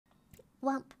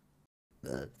Wamp.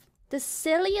 The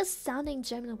silliest sounding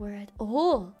German word.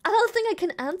 Oh, I don't think I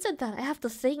can answer that. I have to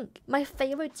think. My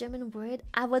favorite German word,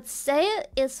 I would say,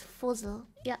 is fuzzle.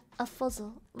 Yeah, a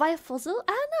fuzzle. Why fuzzle?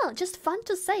 I don't know. Just fun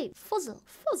to say. Fuzzle,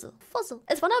 fuzzle, fuzzle.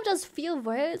 It's one of those few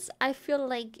words I feel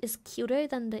like is cuter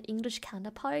than the English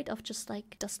counterpart of just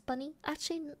like dust bunny.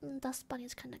 Actually, dust bunny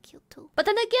is kind of cute too. But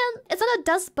then again, it's not a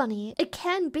dust bunny. It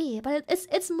can be, but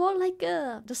it's more like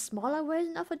the smaller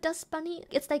version of a dust bunny.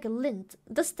 It's like lint.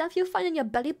 The stuff you find in your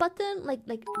belly button, like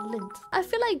lint. I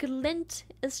feel like lint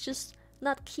is just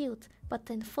not cute, but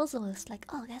then fuzzle is like,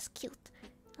 oh, that's cute.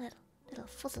 Little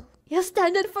fuzzle. Your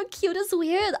standard for cute is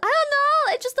weird. I don't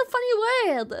know. It's just a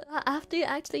funny word. After you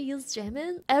actually use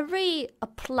German, every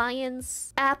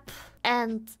appliance, app,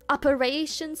 and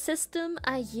operation system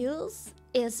I use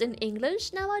is in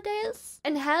English nowadays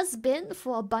and has been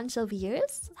for a bunch of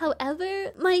years.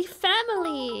 However, my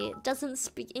family doesn't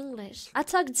speak English. I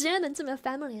talk German to my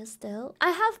family still. I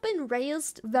have been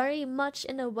raised very much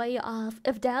in a way of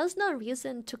if there's no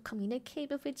reason to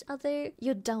communicate with each other,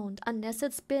 you don't, unless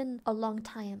it's been a long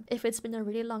time. If it's been a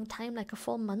really long time, like a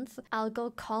full month, I'll go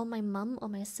call my mom or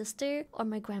my sister or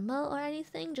my grandma or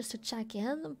anything just to check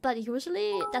in. But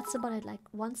usually that's about it, like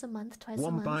once a month, twice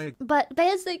a month. But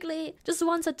basically, just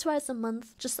once or twice a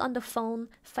month, just on the phone,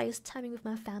 FaceTiming with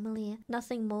my family,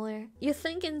 nothing more. You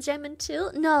think in German too?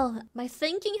 No, my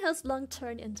thinking has long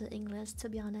turned into English, to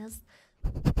be honest.